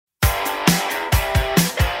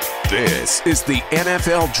This is the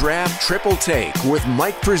NFL Draft Triple Take with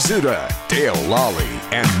Mike Pizzuta, Dale Lally,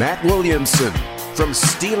 and Matt Williamson from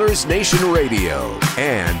Steelers Nation Radio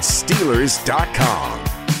and Steelers.com.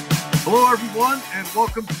 Hello, everyone, and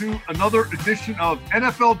welcome to another edition of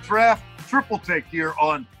NFL Draft Triple Take here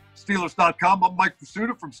on Steelers.com. I'm Mike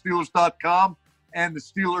Pizzuta from Steelers.com and the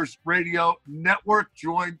Steelers Radio Network,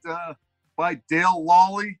 joined by Dale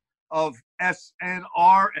Lally of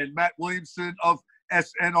SNR and Matt Williamson of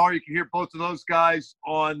SNR. You can hear both of those guys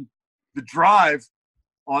on The Drive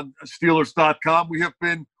on Steelers.com. We have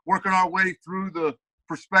been working our way through the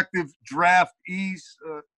prospective draftees.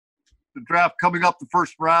 The draft coming up, the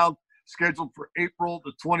first round, scheduled for April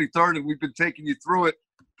the 23rd, and we've been taking you through it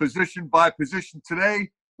position by position.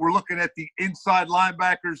 Today, we're looking at the inside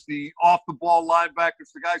linebackers, the off-the-ball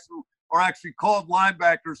linebackers, the guys who are actually called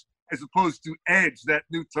linebackers as opposed to edge, that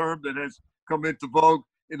new term that has come into vogue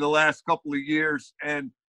in the last couple of years. And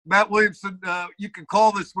Matt Williamson, you can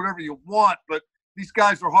call this whatever you want, but these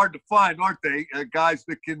guys are hard to find, aren't they? Guys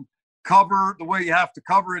that can cover the way you have to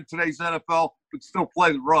cover in today's NFL, but still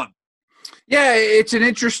play the run. Yeah, it's an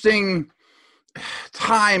interesting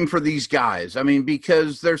time for these guys. I mean,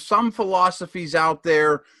 because there's some philosophies out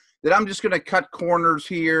there that I'm just going to cut corners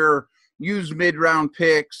here, use mid-round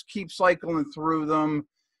picks, keep cycling through them.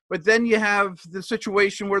 But then you have the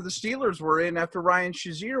situation where the Steelers were in after Ryan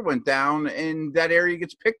Shazier went down, and that area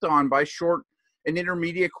gets picked on by short and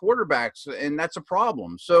intermediate quarterbacks, and that's a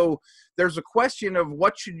problem. So there's a question of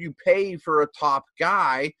what should you pay for a top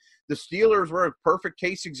guy. The Steelers were a perfect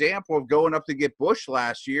case example of going up to get Bush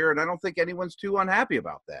last year, and I don't think anyone's too unhappy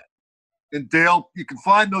about that. And Dale, you can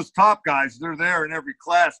find those top guys. They're there in every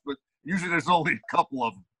class, but usually there's only a couple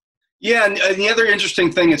of them. Yeah, and the other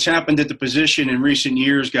interesting thing that's happened at the position in recent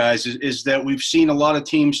years, guys, is that we've seen a lot of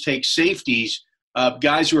teams take safeties,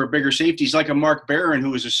 guys who are bigger safeties, like a Mark Barron, who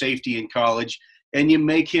was a safety in college, and you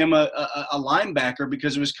make him a linebacker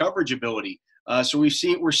because of his coverage ability. So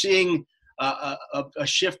we're seeing a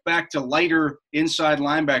shift back to lighter inside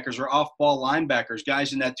linebackers or off-ball linebackers,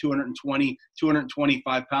 guys in that 220,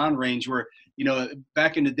 225-pound range where, you know,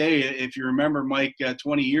 back in the day, if you remember, Mike,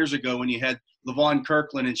 20 years ago when you had Levon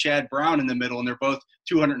Kirkland and Chad Brown in the middle, and they're both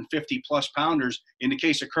 250-plus pounders. In the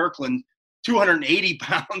case of Kirkland, 280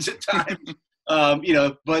 pounds at times.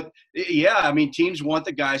 But, yeah, I mean, teams want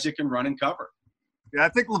the guys that can run and cover. Yeah, I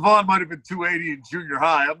think Levon might have been 280 in junior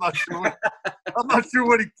high. I'm not sure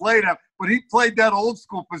what he played at, but he played that old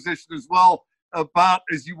school position as well, about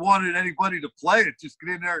as you wanted anybody to play it. Just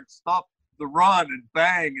get in there and stop the run and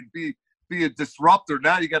bang and be a disruptor.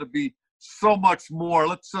 Now you got to be so much more.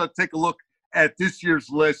 Let's take a look at this year's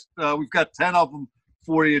list. We've got 10 of them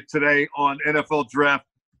for you today on NFL Draft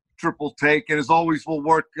Triple Take, and as always, we'll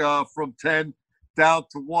work from 10 down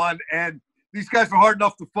to 1. And these guys are hard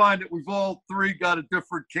enough to find that we've all three got a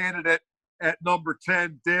different candidate at number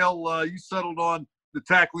 10. Dale, you settled on the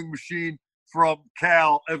tackling machine from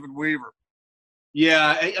Cal, Evan Weaver.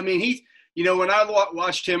 Yeah, I mean, when I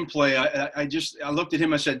watched him play, I looked at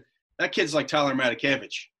him, I said, that kid's like Tyler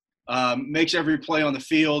Matakevich. Makes every play on the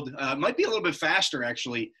field. Might be a little bit faster,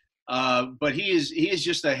 actually, but he is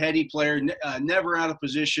just a heady player, never out of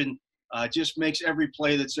position, just makes every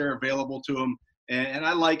play that's there available to him. And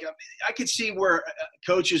I could see where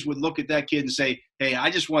coaches would look at that kid and say, hey, I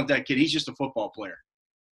just want that kid. He's just a football player.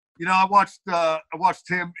 You know, I watched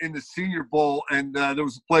him in the Senior Bowl, and there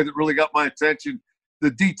was a play that really got my attention.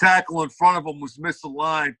 The D tackle in front of him was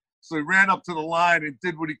misaligned, so he ran up to the line and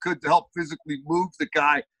did what he could to help physically move the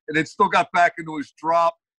guy, and then still got back into his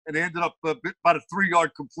drop and ended up about a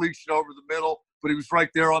 3-yard completion over the middle, but he was right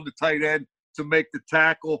there on the tight end to make the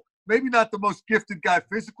tackle. Maybe not the most gifted guy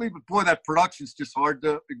physically, but boy, that production's just hard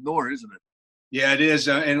to ignore, isn't it? Yeah, it is.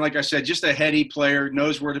 And like I said, just a heady player,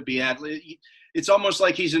 knows where to be at. It's almost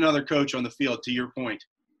like he's another coach on the field, to your point.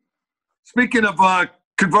 Speaking of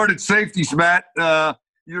converted safeties, Matt,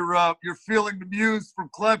 you're feeling the muse from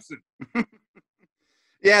Clemson.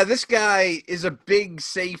 Yeah, this guy is a big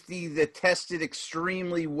safety that tested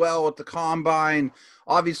extremely well at the combine.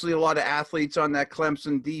 Obviously, a lot of athletes on that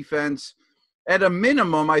Clemson defense. At a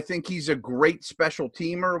minimum, I think he's a great special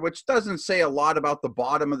teamer, which doesn't say a lot about the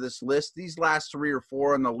bottom of this list. These last 3 or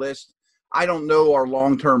 4 on the list, I don't know, are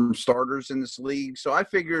long-term starters in this league. So I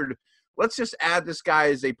figured let's just add this guy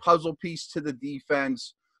as a puzzle piece to the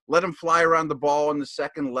defense. Let him fly around the ball in the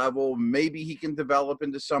second level. Maybe he can develop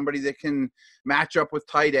into somebody that can match up with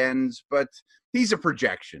tight ends, but he's a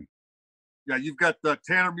projection. Yeah, you've got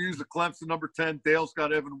Tanner Muse of Clemson, number 10. Dale's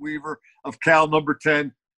got Evan Weaver of Cal, number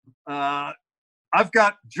 10. I've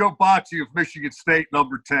got Joe Bocci of Michigan State,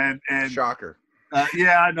 number 10. And shocker.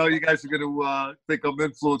 Yeah, I know you guys are going to think I'm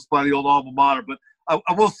influenced by the old alma mater, but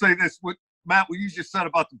I will say this: Matt, what you just said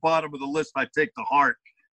about the bottom of the list, I take to heart.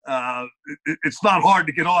 It's not hard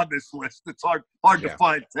to get on this list. It's hard to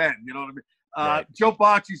find 10. You know what I mean? Right. Joe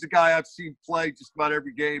Bocci's a guy I've seen play just about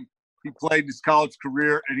every game he played in his college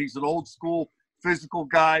career, and he's an old school physical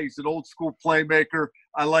guy. He's an old school playmaker.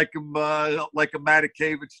 I like him like a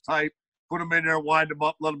Matakevich type. Put him in there, wind him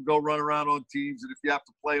up, let him go run around on teams, and if you have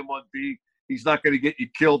to play him on D, he's not going to get you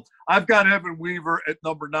killed. I've got Evan Weaver at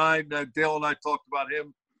number 9. Dale and I talked about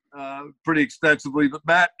him pretty extensively. But,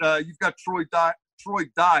 Matt, you've got Troy Dye,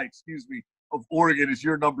 of Oregon as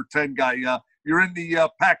your number 10 guy. You're in the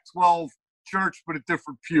Pac-12 church, but a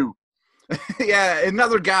different pew. Yeah,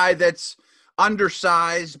 another guy that's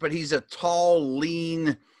undersized, but he's a tall,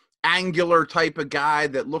 lean, angular type of guy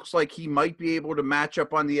that looks like he might be able to match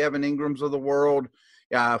up on the Evan Ingrams of the world.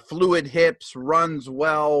 Fluid hips, runs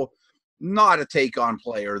well. Not a take-on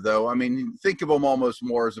player, though. I mean, think of him almost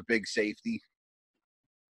more as a big safety.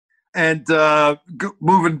 And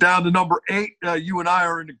moving down to number 8, you and I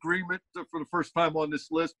are in agreement for the first time on this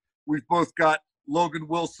list. We've both got Logan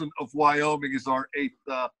Wilson of Wyoming as our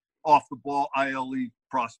 8th off-the-ball ILE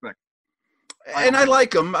prospect. And I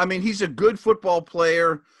like him. I mean, he's a good football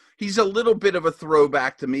player. He's a little bit of a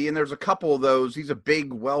throwback to me, and there's a couple of those. He's a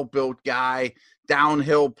big, well-built guy,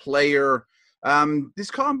 downhill player.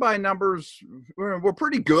 His combine numbers were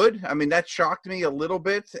pretty good. I mean, that shocked me a little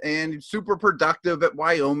bit, and super productive at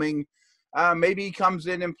Wyoming. Maybe he comes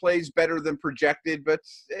in and plays better than projected, but,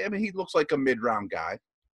 I mean, he looks like a mid-round guy.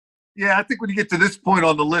 Yeah, I think when you get to this point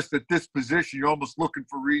on the list at this position, you're almost looking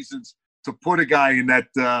for reasons to put a guy in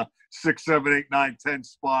that 6, 7, 8, 9, 10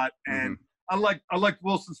 spot. And I like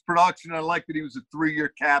Wilson's production. I like that he was a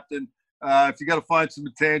 3-year captain. If you got to find some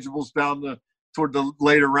intangibles toward the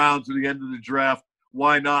later rounds or the end of the draft,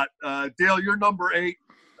 why not? Dale, you're number 8,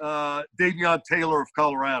 Davion Taylor of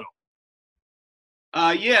Colorado.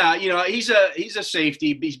 Yeah, he's a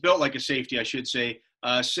safety. He's built like a safety, I should say.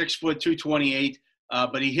 6 foot, 228.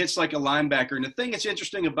 But he hits like a linebacker. And the thing that's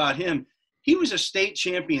interesting about him, he was a state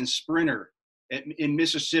champion sprinter in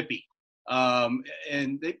Mississippi.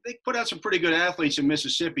 And they put out some pretty good athletes in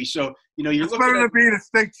Mississippi. So, you're it's looking better at than being a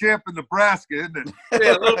state champ in Nebraska, isn't it?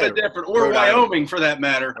 Yeah, a little bit different. Or Wyoming, for that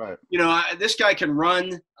matter. Right. This guy can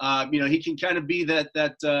run. He can kind of be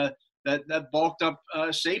that bulked up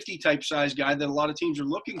safety type size guy that a lot of teams are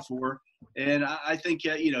looking for. And I think,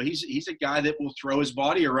 he's a guy that will throw his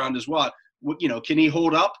body around as well. Can he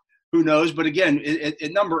hold up? Who knows? But again,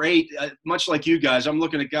 at number 8, much like you guys, I'm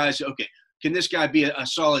looking at guys, okay, can this guy be a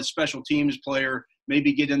solid special teams player,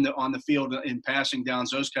 maybe get on the field in passing downs,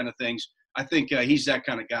 those kind of things? I think he's that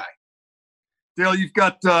kind of guy. Dale, you've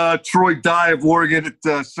got Troy Dye of Oregon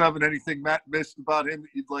at 7. Anything Matt missed about him that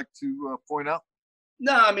you'd like to point out?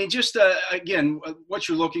 No, I mean, just, again, what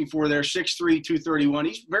you're looking for there, 6'3", 231.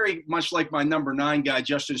 He's very much like my number 9 guy,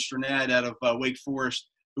 Justin Strnad out of Wake Forest,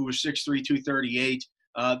 who was 6'3", 238.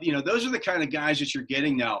 Those are the kind of guys that you're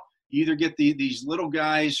getting now. You either get these little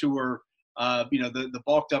guys who are, the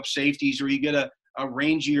bulked up safeties, or you get a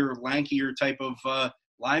rangier, lankier type of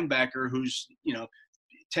linebacker who's,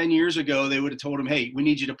 10 years ago they would have told him, hey, we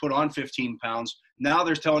need you to put on 15 pounds. Now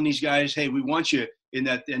they're telling these guys, hey, we want you in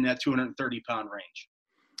that 230-pound range.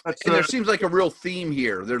 And there seems like a real theme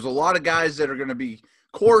here. There's a lot of guys that are going to be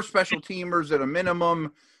core special teamers at a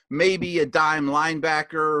minimum, maybe a dime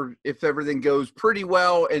linebacker if everything goes pretty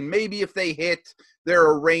well, and maybe if they hit,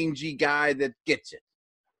 they're a rangy guy that gets it.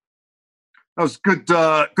 That was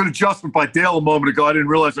good adjustment by Dale a moment ago. I didn't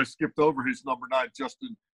realize I skipped over his number 9,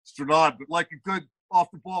 Justin Strnad. But like a good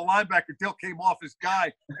off-the-ball linebacker, Dale came off his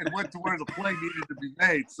guy and went to where the play needed to be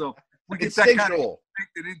made. So we get that kind of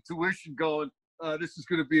intuition going. This is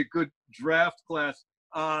going to be a good draft class.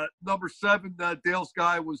 Number 7, Dale's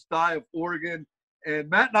guy was Dye of Oregon. And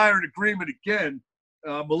Matt and I are in agreement again.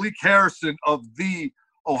 Malik Harrison of the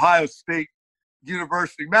Ohio State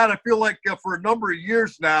University. Matt, I feel like for a number of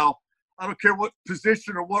years now, I don't care what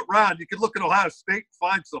position or what round, you can look at Ohio State and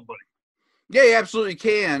find somebody. Yeah, you absolutely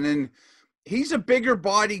can. And he's a bigger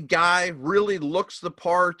body guy, really looks the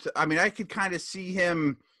part. I mean, I could kind of see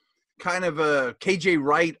him kind of a KJ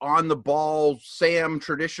Wright on the ball, Sam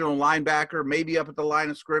traditional linebacker, maybe up at the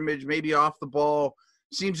line of scrimmage, maybe off the ball.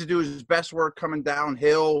 Seems to do his best work coming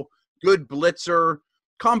downhill. Good blitzer.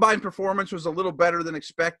 Combine performance was a little better than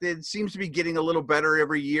expected. Seems to be getting a little better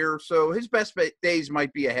every year. So his best days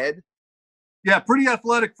might be ahead. Yeah, pretty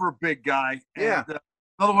athletic for a big guy. Yeah. And,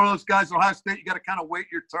 another one of those guys at Ohio State, you got to kind of wait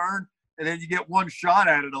your turn, and then you get one shot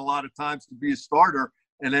at it a lot of times to be a starter,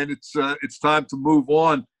 and then it's time to move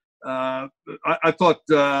on. I thought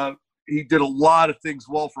he did a lot of things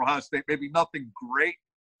well for Ohio State. Maybe nothing great,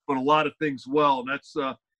 but a lot of things well, and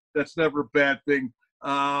that's never a bad thing.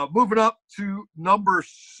 Moving up to number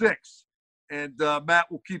 6, and Matt,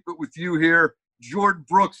 we'll keep it with you here. Jordan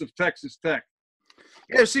Brooks of Texas Tech.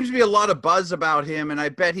 Yeah, there seems to be a lot of buzz about him, and I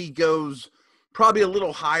bet he goes probably a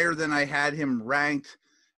little higher than I had him ranked.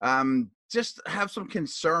 Just have some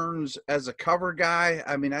concerns as a cover guy.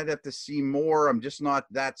 I mean, I'd have to see more. I'm just not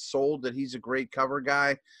that sold that he's a great cover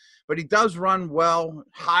guy. But he does run well,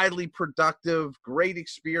 highly productive, great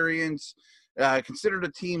experience, considered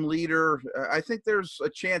a team leader. I think there's a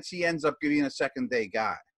chance he ends up being a second-day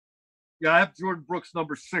guy. Yeah, I have Jordan Brooks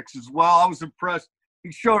number 6 as well. I was impressed.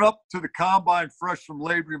 He showed up to the combine fresh from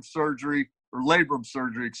labrum surgery,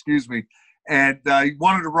 excuse me, and he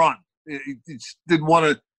wanted to run. He didn't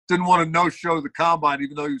want to no-show the combine,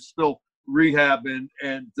 even though he was still rehabbing,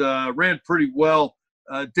 and ran pretty well.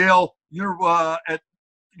 Dale,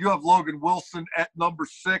 you have Logan Wilson at number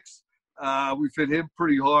 6. We've hit him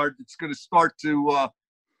pretty hard. It's going to start to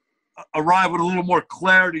arrive with a little more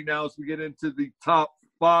clarity now as we get into the top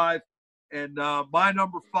 5. And my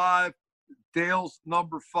number 5, Dale's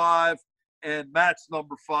number 5, and Matt's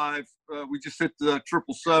number 5. We just hit the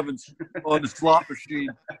 777s on the slot machine.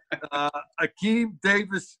 Akeem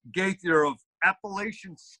Davis Gaither of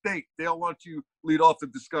Appalachian State. Dale, why don't you lead off the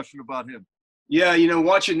discussion about him? Yeah,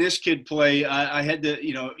 watching this kid play, I had to,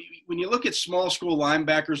 when you look at small school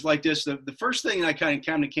linebackers like this, the first thing that kind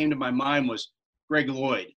of came to my mind was Greg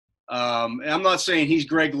Lloyd. And I'm not saying he's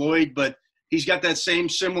Greg Lloyd, but he's got that same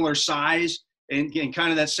similar size and kind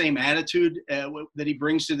of that same attitude that he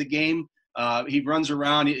brings to the game. He runs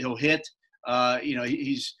around, he'll hit.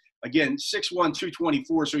 He's, again, 6'1",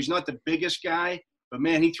 224, so he's not the biggest guy, but,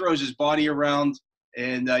 man, he throws his body around,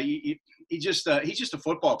 and he's just a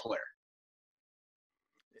football player.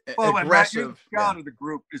 Well, Aggressive. Matt, out of the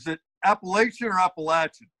group. Is it Appalachian or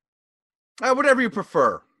Appalachian? Whatever you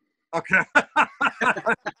prefer. Okay.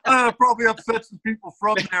 Probably upsets some people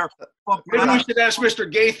from there. Maybe we should ask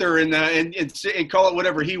Mr. Gaither and call it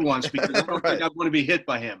whatever he wants, because I don't think I'm going to be hit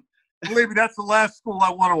by him. Believe me, that's the last school I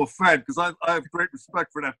want to offend, because I have great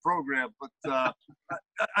respect for that program. But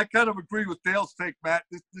I kind of agree with Dale's take, Matt.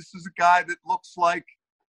 This is a guy that looks like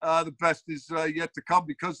the best is yet to come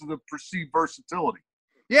because of the perceived versatility.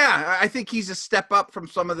 Yeah, I think he's a step up from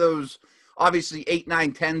some of those, obviously, 8,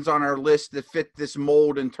 9, 10s on our list that fit this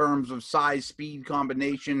mold in terms of size, speed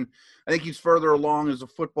combination. I think he's further along as a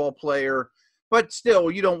football player. But still,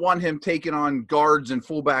 you don't want him taking on guards and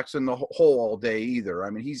fullbacks in the hole all day either. I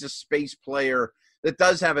mean, he's a space player that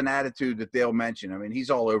does have an attitude that Dale mentioned. I mean, he's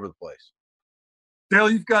all over the place. Dale,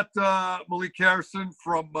 you've got Malik Harrison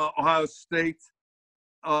from Ohio State,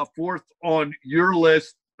 4th on your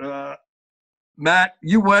list. Matt,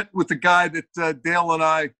 you went with the guy that Dale and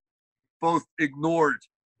I both ignored.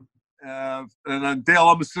 And then, Dale,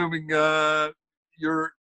 I'm assuming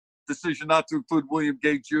your decision not to include William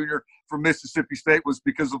Gay Jr. from Mississippi State was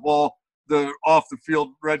because of all the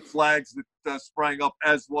off-the-field red flags that sprang up,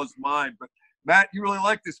 as was mine. But, Matt, you really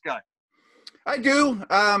like this guy. I do.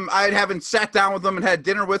 I haven't sat down with him and had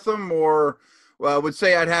dinner with him, or would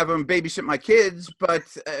say I'd have him babysit my kids, but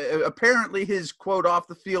apparently his, quote,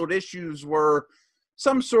 off-the-field issues were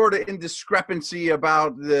some sort of indiscrepancy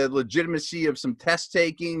about the legitimacy of some test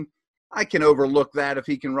taking. I can overlook that if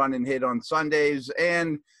he can run and hit on Sundays.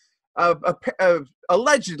 And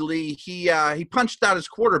allegedly, he punched out his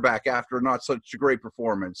quarterback after not such a great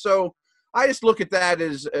performance. So I just look at that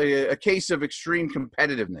as a case of extreme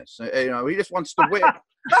competitiveness. He just wants to win.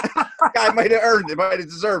 Guy might have earned it, might have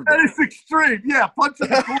deserved it. That is extreme. Yeah, punching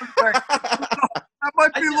the quarterback. That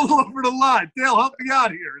might be a little over the line. Dale, help me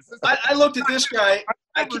out here. I looked at this guy.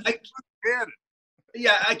 I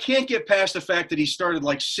can't get past the fact that he started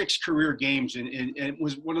like 6 career games and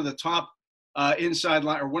was one of the top inside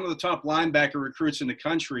line, or one of the top linebacker recruits in the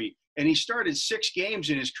country. And he started 6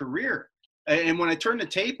 games in his career. And when I turned the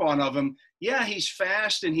tape on of him, yeah, he's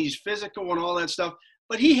fast and he's physical and all that stuff,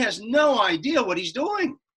 but he has no idea what he's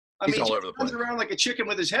doing. He's all over the place. place. Runs around like a chicken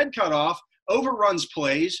with his head cut off, overruns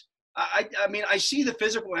plays. I mean, I see the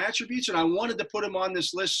physical attributes, and I wanted to put him on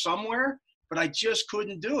this list somewhere, but I just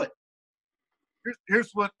couldn't do it.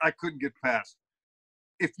 Here's what I couldn't get past.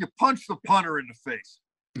 If you punch the punter in the face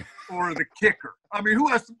or the kicker, I mean, who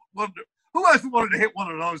hasn't wanted to hit one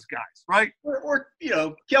of those guys, right? Or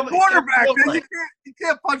quarterback. You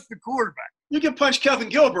can't punch the quarterback. You can punch Kevin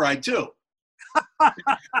Gilbride, too.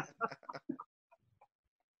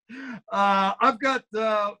 I've got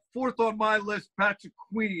 4th on my list, Patrick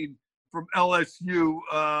Queen from LSU.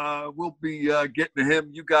 We'll be getting to him.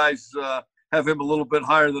 You guys have him a little bit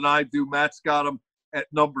higher than I do. Matt's got him at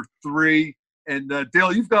number 3. And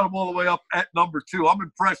Dale, you've got him all the way up at number 2. I'm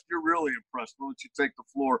impressed. You're really impressed. Why don't you take the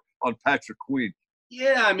floor on Patrick Queen?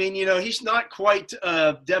 Yeah, I mean, he's not quite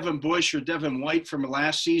Devin Bush or Devin White from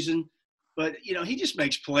last season, but he just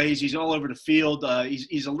makes plays. He's all over the field.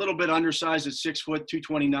 He's a little bit undersized at 6 foot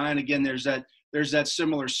 229. Again, there's that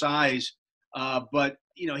similar size, but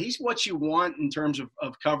he's what you want in terms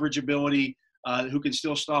of coverage ability, who can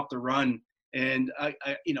still stop the run. And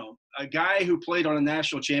a guy who played on a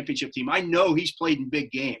national championship team, I know he's played in big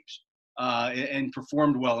games and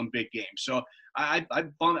performed well in big games. So I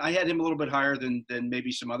had him a little bit higher than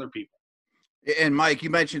maybe some other people. And Mike, you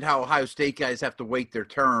mentioned how Ohio State guys have to wait their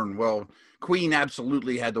turn. Well, Queen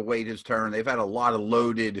absolutely had to wait his turn. They've had a lot of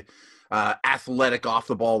loaded, athletic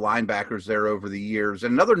off-the-ball linebackers there over the years.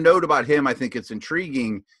 And another note about him, I think it's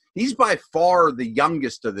intriguing. He's by far the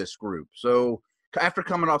youngest of this group. So after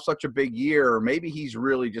coming off such a big year, maybe he's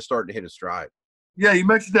really just starting to hit his stride. Yeah, you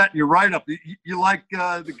mentioned that in your write-up. You like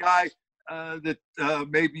the guy that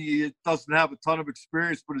maybe doesn't have a ton of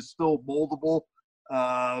experience but is still moldable.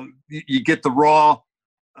 You get the raw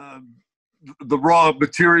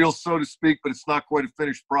material, so to speak, but it's not quite a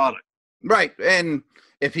finished product. Right. And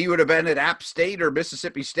if he would have been at App State or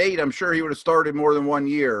Mississippi State, I'm sure he would have started more than 1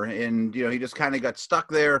 year. And, he just kind of got stuck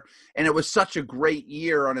there. And it was such a great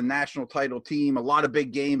year on a national title team, a lot of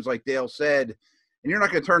big games, like Dale said. And you're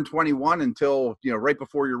not going to turn 21 until, right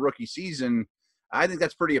before your rookie season. I think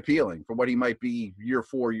that's pretty appealing for what he might be year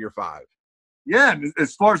 4, year 5. Yeah, and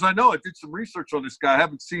as far as I know, I did some research on this guy. I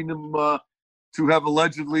haven't seen him to have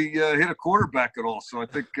allegedly hit a quarterback at all. So I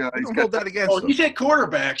think he's got that against him. He's hit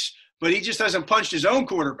quarterbacks, but he just hasn't punched his own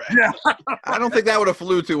quarterback. Yeah. I don't think that would have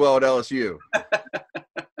flew too well at LSU.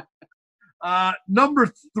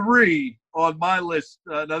 Number 3 on my list.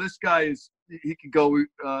 Now, this guy he can go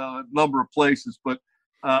a number of places, but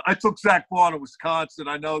I took Zach Vaughn of Wisconsin.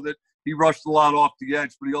 I know that he rushed a lot off the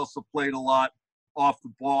edge, but he also played a lot off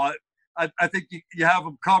the ball. I think you have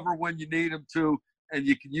him cover when you need him to, and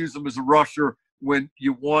you can use him as a rusher when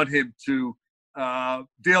you want him to.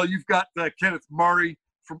 Dale, you've got Kenneth Murray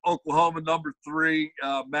from Oklahoma, number 3.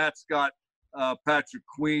 Matt's got Patrick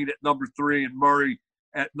Queen at number 3 and Murray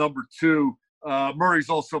at number 2. Murray's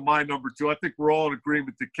also my number 2. I think we're all in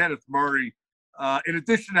agreement that Kenneth Murray, in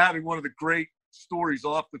addition to having one of the great stories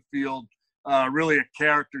off the field, really a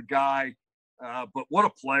character guy, but what a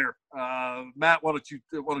player. Matt, why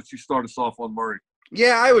don't you start us off on Murray?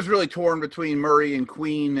 Yeah, I was really torn between Murray and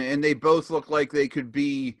Queen, and they both look like they could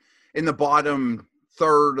be in the bottom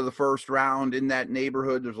third of the first round, in that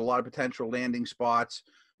neighborhood. There's a lot of potential landing spots.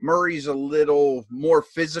 Murray's a little more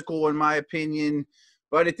physical, in my opinion,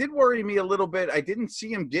 but it did worry me a little bit. I didn't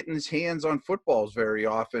see him getting his hands on footballs very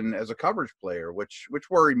often as a coverage player, which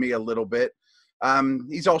worried me a little bit.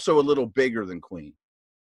 He's also a little bigger than Queen.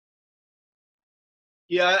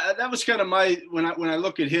 Yeah, that was kind of when I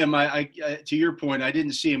look at him. I to your point, I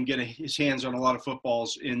didn't see him get his hands on a lot of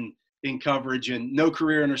footballs in coverage, and no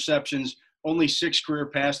career interceptions, only 6 career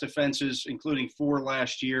pass defenses, including 4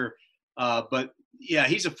 last year. But yeah,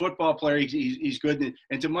 he's a football player. He's good.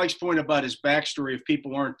 And to Mike's point about his backstory, if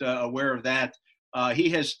people aren't aware of that, he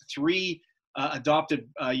has 3 adopted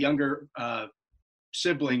younger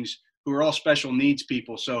siblings who are all special needs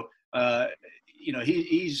people. So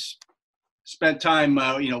he's spent time,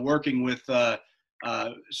 working with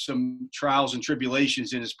some trials and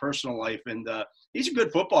tribulations in his personal life. And he's a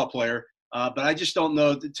good football player, but I just don't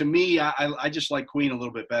know. To me, I just like Queen a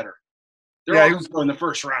little bit better. They're all in the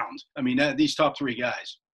first round. I mean, these top 3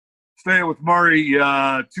 guys. Staying with Murray,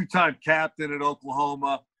 2-time captain at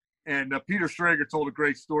Oklahoma. And Peter Schrager told a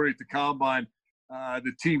great story at the Combine.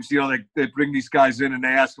 The teams, they bring these guys in and they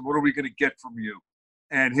ask them, what are we going to get from you?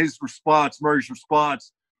 And his response, Murray's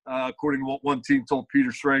response, according to what one team told Peter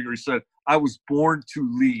Schrager, he said, I was born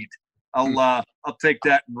to lead. I'll take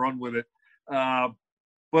that and run with it.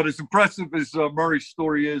 But as impressive as Murray's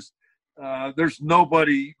story is, there's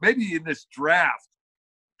nobody, maybe in this draft,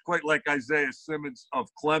 quite like Isaiah Simmons of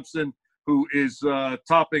Clemson, who is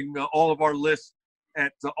topping all of our lists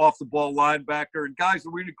at off-the-ball linebacker. And guys,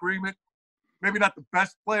 are we in agreement? Maybe not the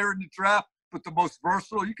best player in the draft, but the most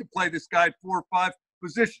versatile. You could play this guy at 4 or 5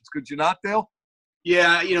 positions, could you not, Dale?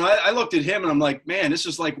 Yeah, I looked at him and I'm like, man, this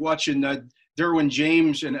is like watching Derwin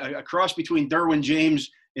James and a cross between Derwin James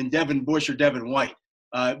and Devin Bush or Devin White,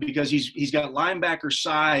 because he's got linebacker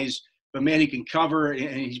size, but man, he can cover.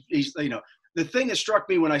 And he's the thing that struck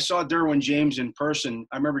me when I saw Derwin James in person,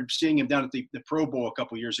 I remember seeing him down at the Pro Bowl a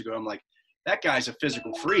couple years ago. I'm like, that guy's a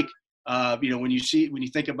physical freak. When you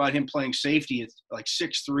think about him playing safety, it's like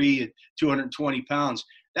 6'3" and 220 pounds.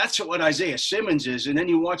 That's what Isaiah Simmons is. And then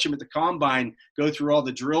you watch him at the combine go through all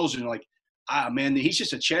the drills and like, man, he's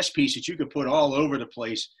just a chess piece that you could put all over the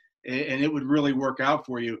place and it would really work out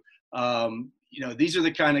for you. These are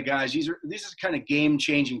the kind of guys, these are the kind of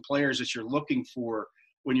game-changing players that you're looking for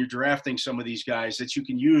when you're drafting some of these guys that you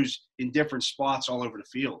can use in different spots all over the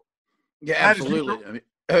field. Yeah, absolutely. I mean,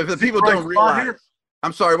 if the people don't realize –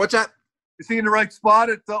 I'm sorry, what's that? Is he in the right spot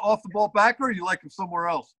at the off-the-ball backer, or you like him somewhere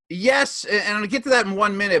else? Yes, and I'll get to that in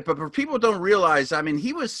 1 minute, but for people don't realize, I mean,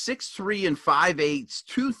 he was 6'3" and 5'8",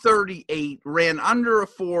 238, ran under a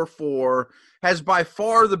 4.4, has by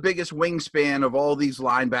far the biggest wingspan of all these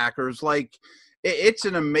linebackers. Like, it's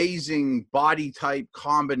an amazing body type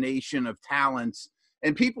combination of talents.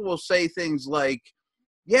 And people will say things like,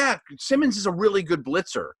 yeah, Simmons is a really good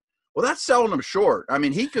blitzer. Well, that's selling him short. I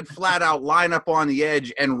mean, he could flat out line up on the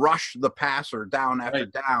edge and rush the passer down after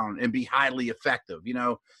down and be highly effective. You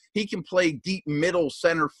know, he can play deep middle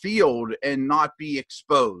center field and not be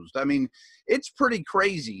exposed. I mean, it's pretty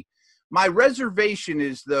crazy. My reservation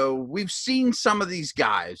is, though, we've seen some of these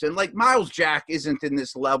guys, and like Miles Jack isn't in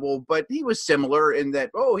this level, but he was similar in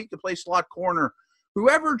that, he could play slot corner.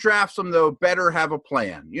 Whoever drafts him, though, better have a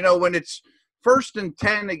plan. You know, when it's 1st and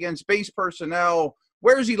 10 against base personnel,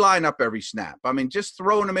 where does he line up every snap? I mean, just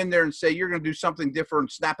throwing him in there and say you're going to do something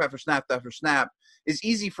different snap after snap after snap is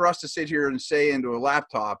easy for us to sit here and say into a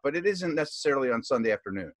laptop, but it isn't necessarily on Sunday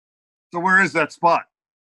afternoon. So where is that spot?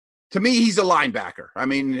 To me, he's a linebacker. I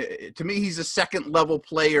mean, to me, he's a second-level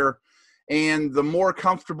player, and the more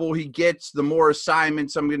comfortable he gets, the more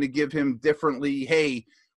assignments I'm going to give him differently. Hey,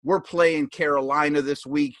 we're playing Carolina this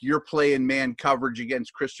week. You're playing man coverage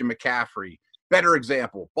against Christian McCaffrey. Better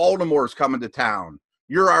example, Baltimore's coming to town.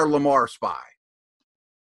 You're our Lamar spy.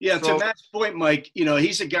 Yeah, to Matt's point, Mike,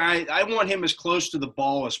 he's a guy – I want him as close to the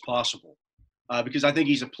ball as possible because I think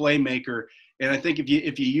he's a playmaker. And I think if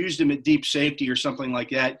you used him at deep safety or something like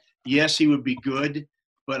that, yes, he would be good.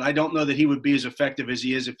 But I don't know that he would be as effective as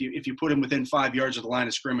he is if you put him within 5 yards of the line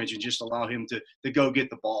of scrimmage and just allow him to go get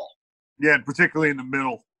the ball. Yeah, and particularly in the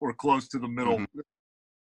middle or close to the middle. Mm-hmm.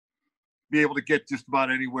 Be able to get just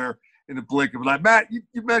about anywhere in the blink of an eye. Matt, you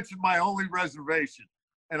mentioned my only reservation.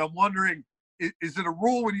 And I'm wondering, is it a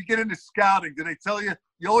rule when you get into scouting? Do they tell you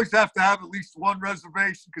always have to have at least one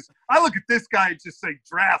reservation? Because I look at this guy and just say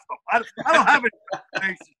draft him. I don't have any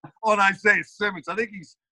reservation on Isaiah Simmons. I think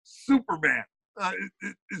he's Superman.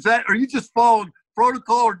 Are you just following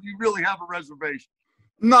protocol, or do you really have a reservation?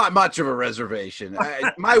 Not much of a reservation.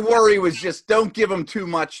 My worry was just don't give him too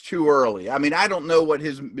much too early. I mean, I don't know what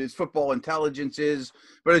his football intelligence is,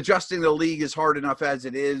 but adjusting the league is hard enough as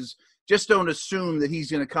it is. Just don't assume that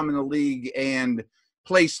he's going to come in the league and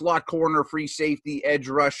play slot corner, free safety, edge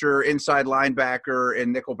rusher, inside linebacker,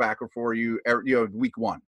 and nickelbacker for you, week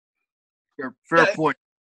one. Fair point.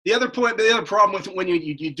 The other problem with when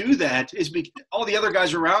you do that is all the other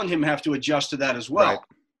guys around him have to adjust to that as well. Right.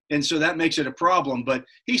 And so that makes it a problem, but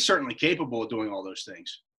he's certainly capable of doing all those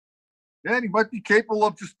things. Yeah, and he might be capable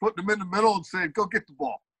of just putting them in the middle and saying, go get the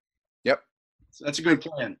ball. Yep. So that's a good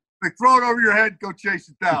plan. They throw it over your head, go chase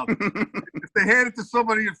it down. If they hand it to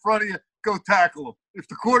somebody in front of you, go tackle them. If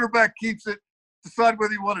the quarterback keeps it, decide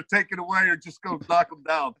whether you want to take it away or just go knock them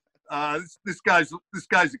down. This guy's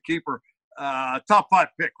a keeper. Top 5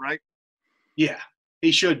 pick, right? Yeah,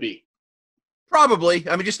 he should be. Probably.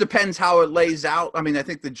 I mean, just depends how it lays out. I mean, I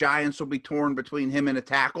think the Giants will be torn between him and a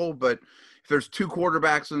tackle, but if there's 2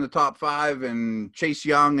 quarterbacks in the top 5 and Chase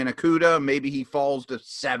Young and Okudah, maybe he falls to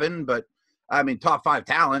 7, but I mean, top 5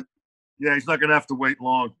 talent. Yeah, he's not going to have to wait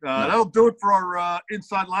long. That'll do it for our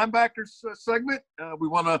Inside Linebackers segment. We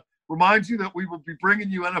want to remind you that we will be bringing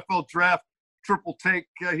you NFL Draft Triple Take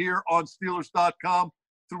here on Steelers.com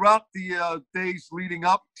throughout the days leading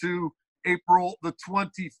up to April the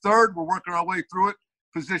 23rd. We're working our way through it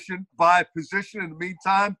position by position. In the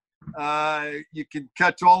meantime, you can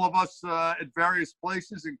catch all of us at various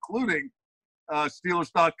places, including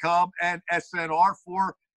Steelers.com and SNR.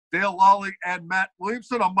 For Dale Lally and Matt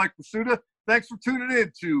Williamson, I'm Mike Prisuta. Thanks for tuning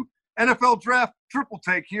in to NFL Draft Triple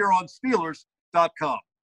Take here on Steelers.com.